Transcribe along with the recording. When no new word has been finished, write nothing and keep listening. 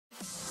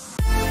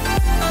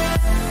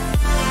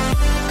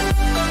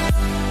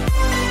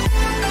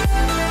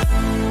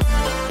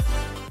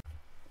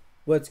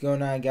What's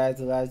going on, guys?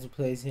 Eliza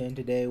Plays here, and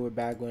today we're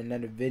back with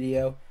another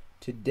video.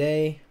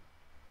 Today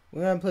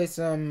we're gonna play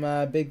some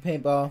big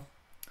paintball,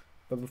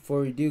 but before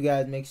we do,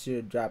 guys, make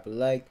sure to drop a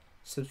like,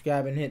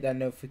 subscribe, and hit that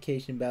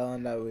notification bell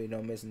on, that way you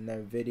don't miss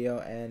another video.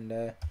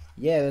 And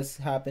yeah, let's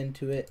hop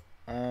into it.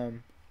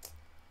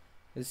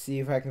 Let's see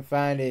if I can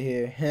find it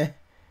here.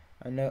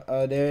 I know.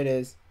 Oh, there it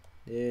is.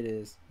 There it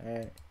is. All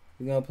right,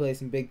 we're gonna play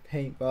some big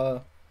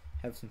paintball,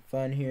 have some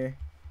fun here.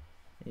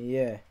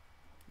 Yeah.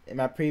 In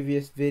my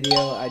previous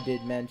video, I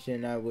did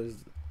mention I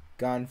was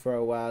gone for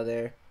a while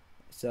there,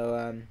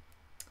 so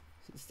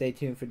stay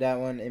tuned for that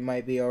one. It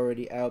might be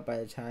already out by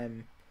the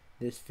time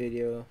this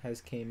video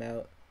has came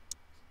out,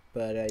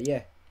 but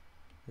yeah,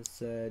 let's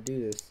do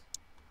this.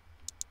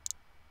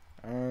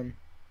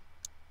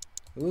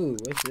 Ooh,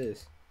 what's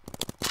this?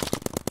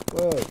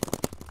 Whoa.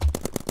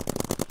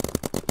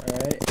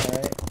 Alright,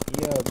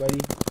 yo, buddy.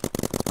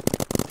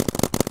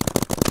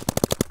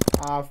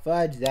 Aw,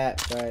 fudge that,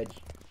 fudge.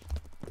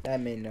 That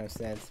made no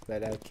sense,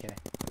 but okay.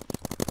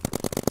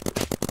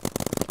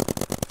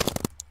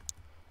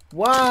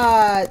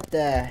 What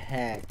the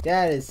heck?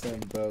 That is some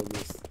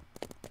bogus.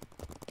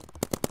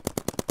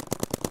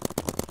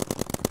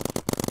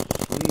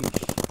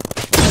 Sheesh.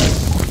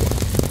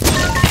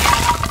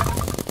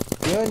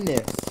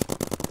 Goodness.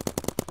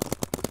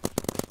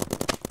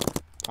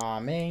 Aw,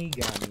 man, he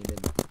got me.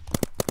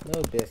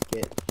 Little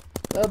biscuit.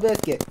 Little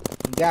biscuit.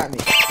 You got me.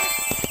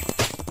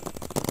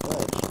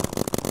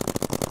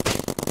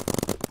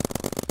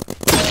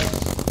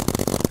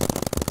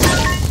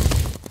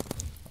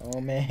 Oh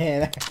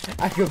man,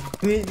 I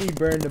completely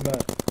burned him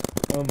up.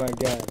 Oh my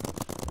god.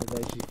 That's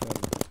actually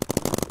funny.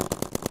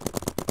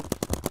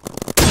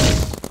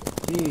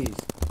 Jeez.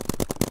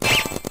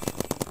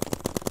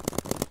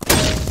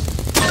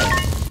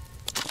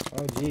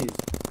 Oh jeez.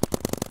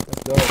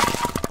 Let's go.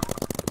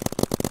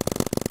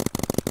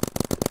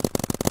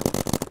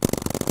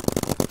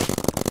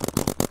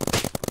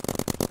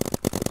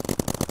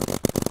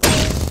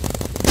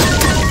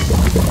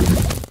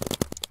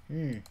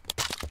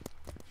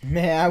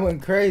 Man, I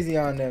went crazy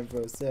on them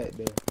for a sec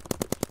there.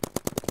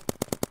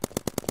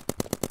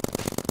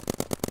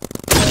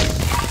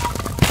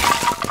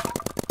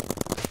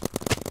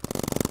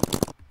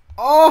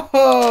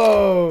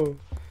 Oh!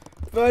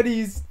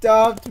 Buddy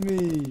stopped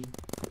me.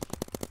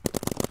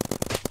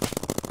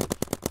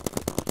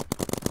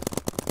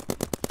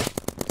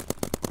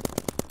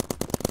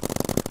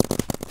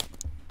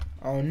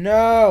 Oh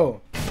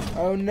no!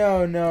 Oh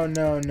no, no,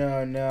 no,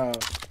 no, no.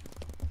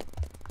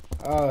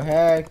 Oh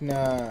heck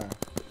nah.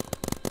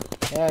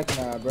 Heck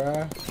nah,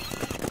 bruh.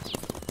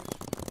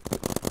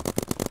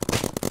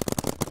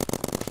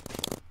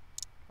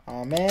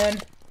 Oh man,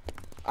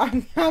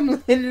 I'm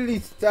literally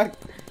stuck.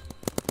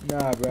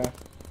 Nah, bruh.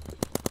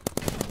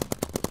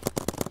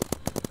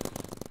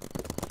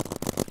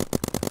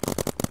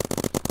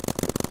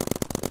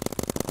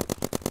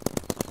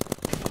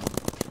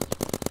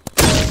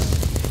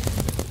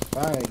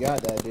 Finally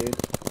got that, dude.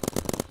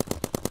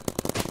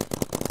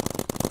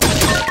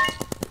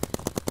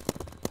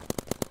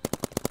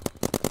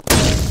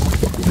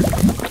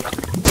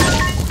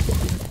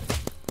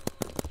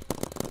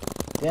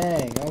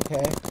 Dang,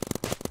 okay.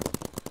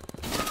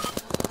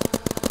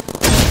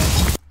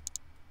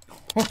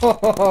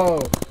 Whoa!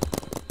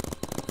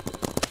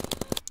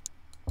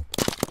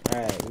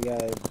 Alright, we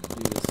gotta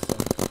do this.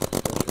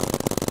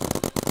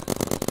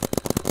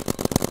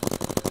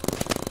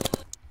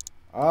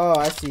 Oh,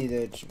 I see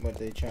what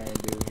they're trying to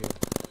do here.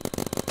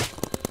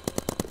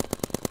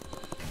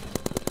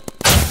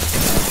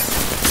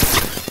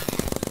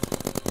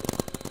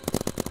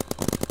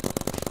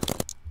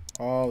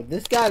 Oh,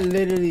 this guy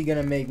literally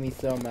gonna make me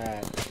so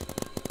mad.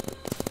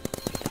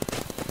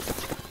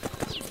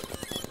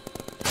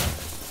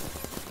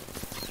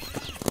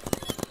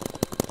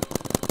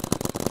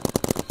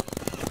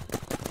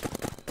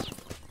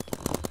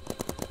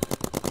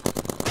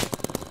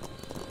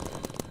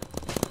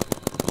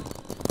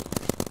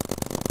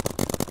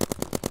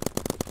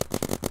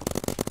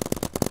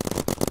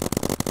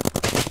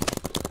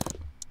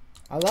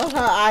 I love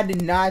how I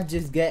did not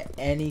just get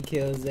any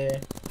kills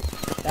there.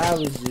 That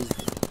was just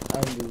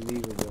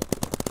unbelievable.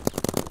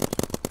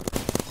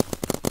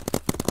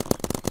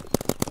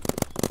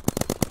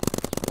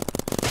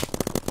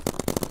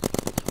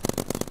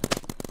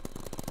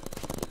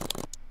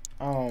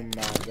 Oh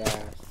my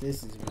gosh,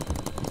 this is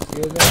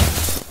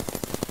ridiculous.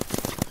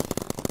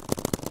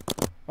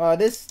 Oh,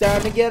 this is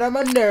starting to get on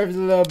my nerves a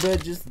little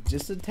bit,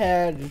 just a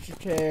tad,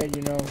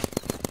 you know.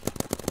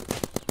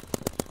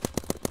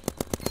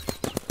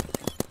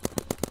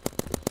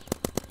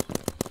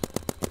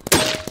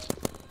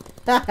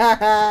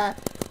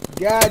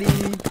 Got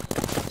him.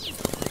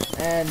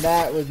 And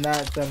that was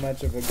not so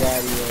much of a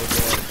gotty right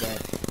there, but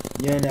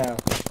you know.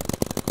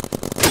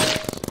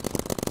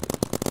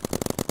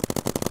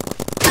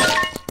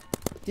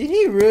 Did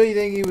he really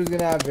think he was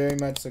gonna have very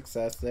much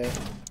success there?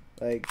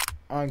 Like,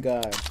 on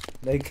God.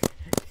 Like,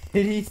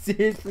 did he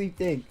seriously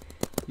think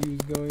he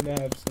was going to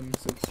have some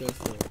success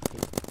there?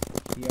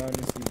 He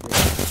honestly did.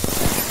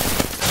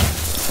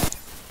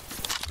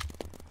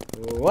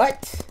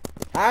 What?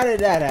 How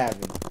did that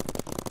happen?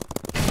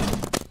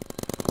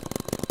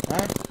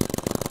 Huh?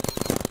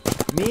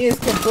 Me is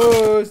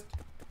confused.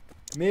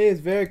 Me is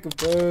very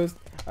confused.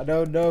 I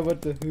don't know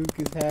what the hook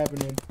is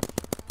happening.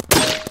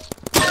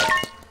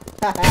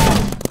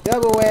 Haha.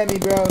 Double whammy,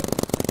 bro.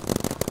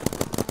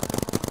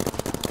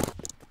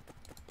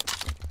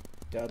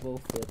 Double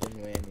flipping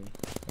whammy.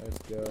 Let's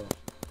go.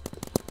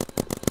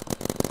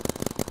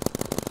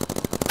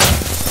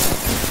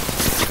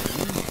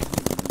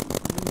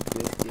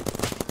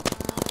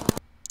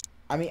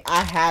 I mean,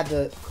 I had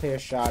the clear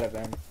shot of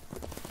him.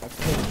 I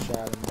could have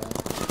shot him down.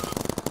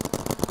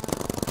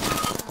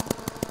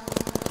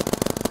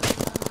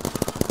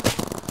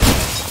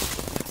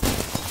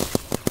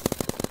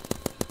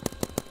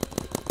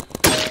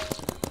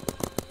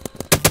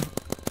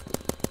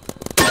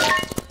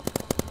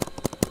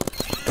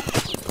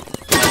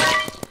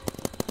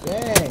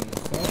 Dang,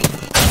 son.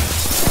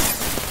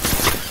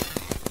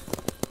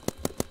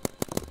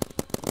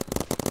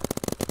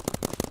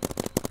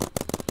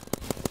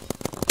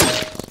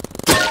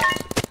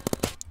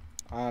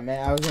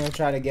 Man, I was gonna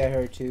try to get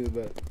her too,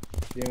 but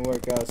didn't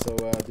work out so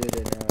well, did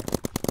it?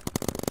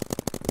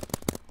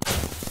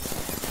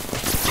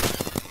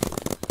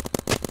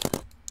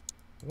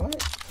 What?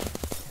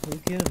 Who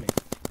killed me?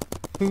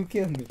 Who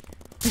killed me?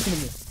 Who killed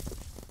me?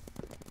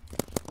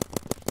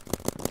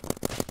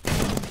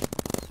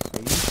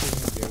 Are you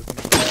freaking joking?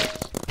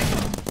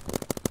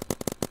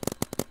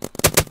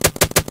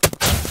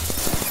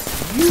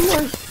 You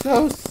are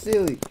so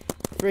silly.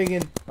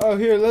 Friggin', oh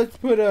here, let's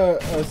put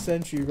a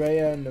sentry right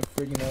out in the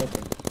friggin'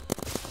 open.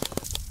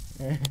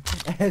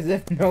 As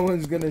if no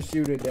one's gonna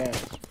shoot it down.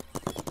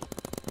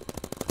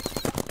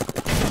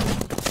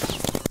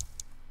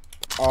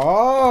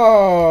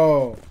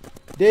 Oh,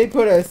 they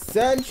put a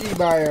sentry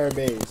by our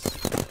base.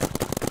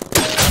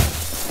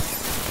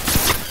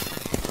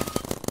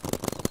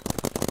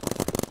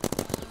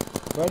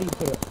 Buddy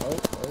put a, oh.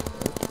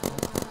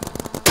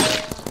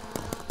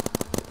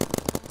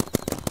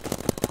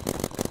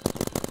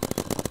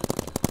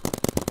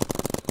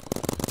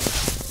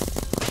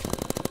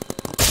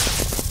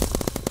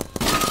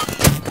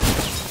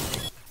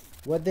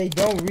 What they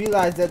don't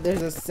realize that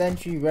there's a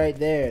sentry right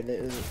there.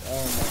 There's,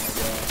 oh my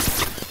god.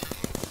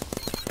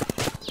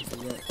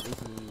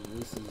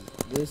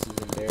 This is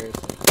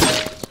embarrassing.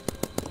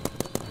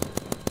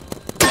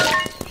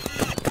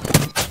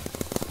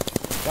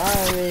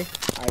 Finally,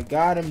 I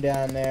got him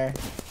down there.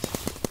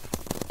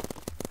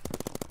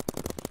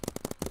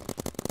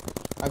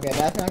 Okay,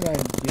 that's not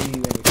gonna do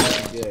you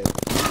anything good.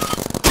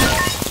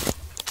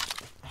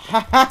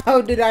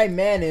 How did I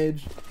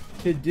manage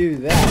to do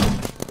that?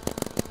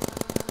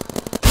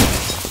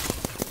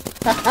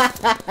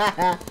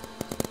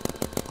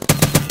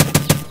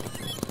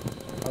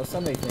 Oh,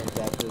 somebody finish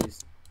that,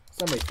 please.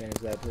 Somebody finish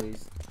that,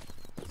 please.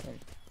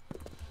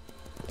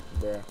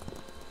 Bruh.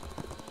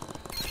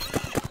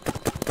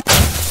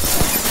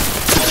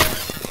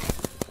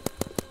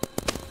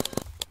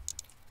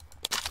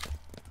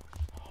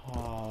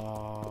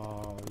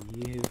 Oh,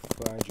 you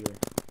fudger.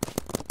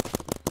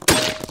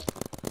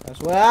 That's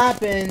what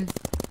happens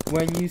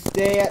when you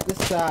stay at the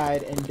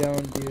side and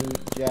don't do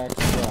jack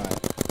squat.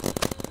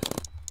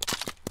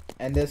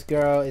 And this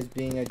girl is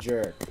being a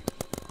jerk.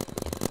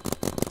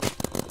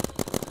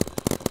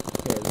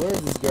 Okay,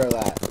 where's this girl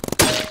at?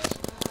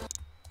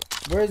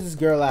 Where's this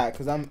girl at?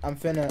 Cause I'm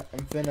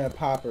finna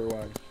pop her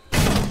one.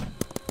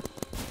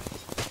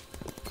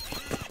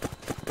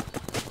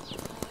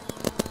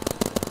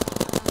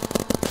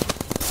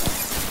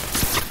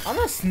 I'm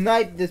gonna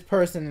snipe this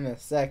person in a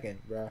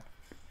second, bro.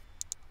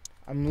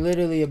 I'm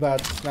literally about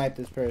to snipe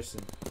this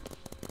person.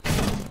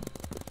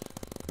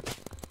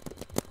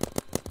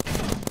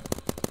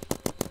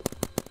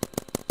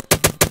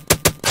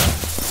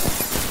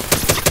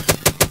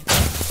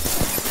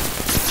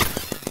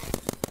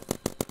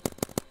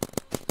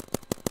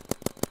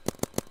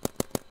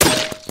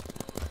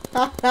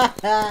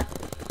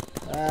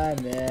 Ah,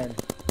 man.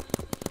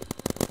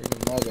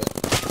 Freaking love it.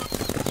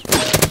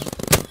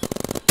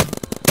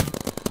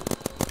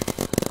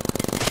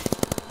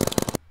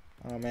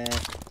 Oh man,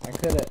 I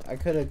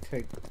could have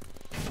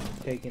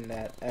taken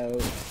that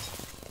out.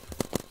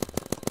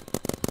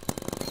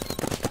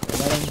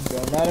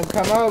 Don't let him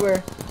come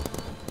over.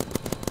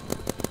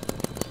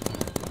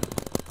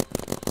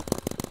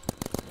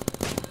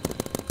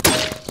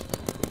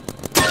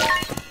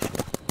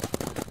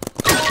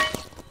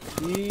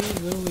 Jeez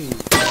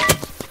Louise.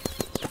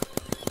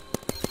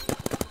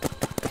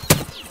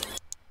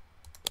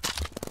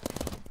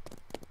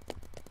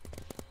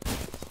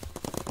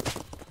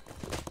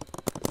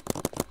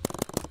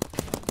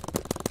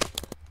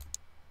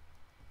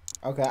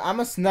 Okay, I'm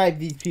gonna snipe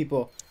these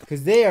people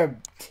because they are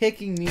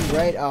ticking me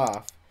right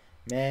off,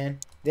 man.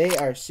 They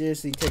are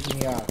seriously ticking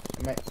me off.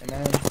 Am I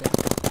understand?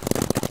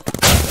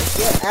 Let's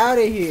get out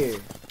of here.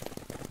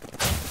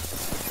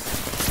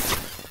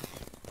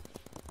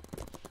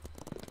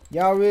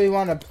 Y'all really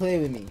want to play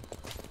with me?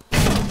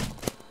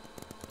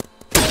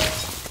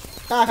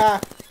 Haha.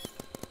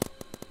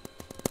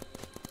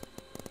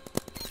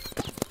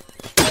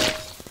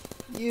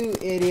 You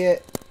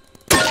idiot.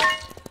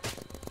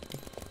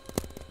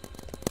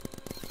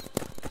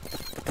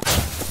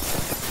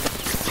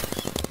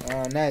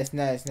 Oh, nice,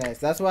 nice, nice.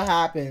 That's what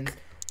happens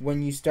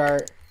when you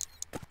start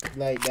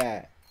like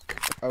that.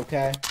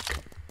 Okay?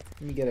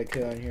 Let me get a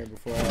kill in here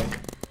before I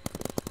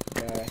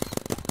die.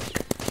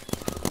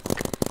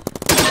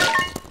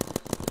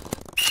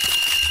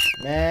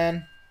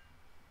 Man,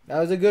 that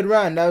was a good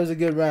run. That was a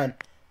good run.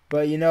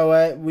 But you know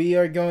what? We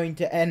are going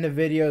to end the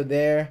video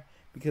there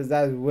because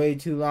that was way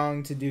too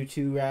long to do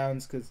 2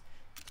 rounds. Because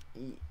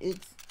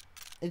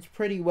it's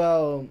pretty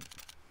well,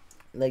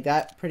 like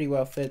that pretty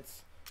well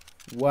fits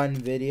one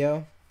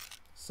video.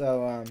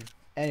 So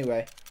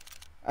anyway,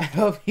 I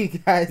hope you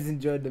guys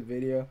enjoyed the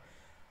video.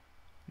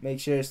 Make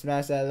sure to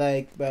smash that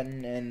like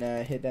button and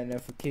hit that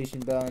notification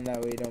bell, and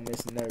that way you don't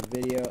miss another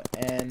video.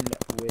 And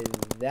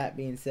with that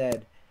being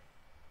said,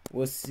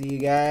 we'll see you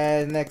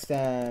guys next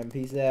time.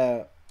 Peace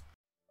out.